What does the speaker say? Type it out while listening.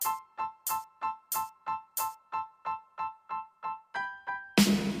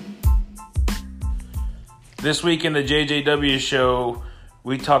This week in the JJW show,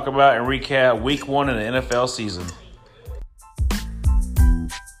 we talk about and recap Week 1 in the NFL season.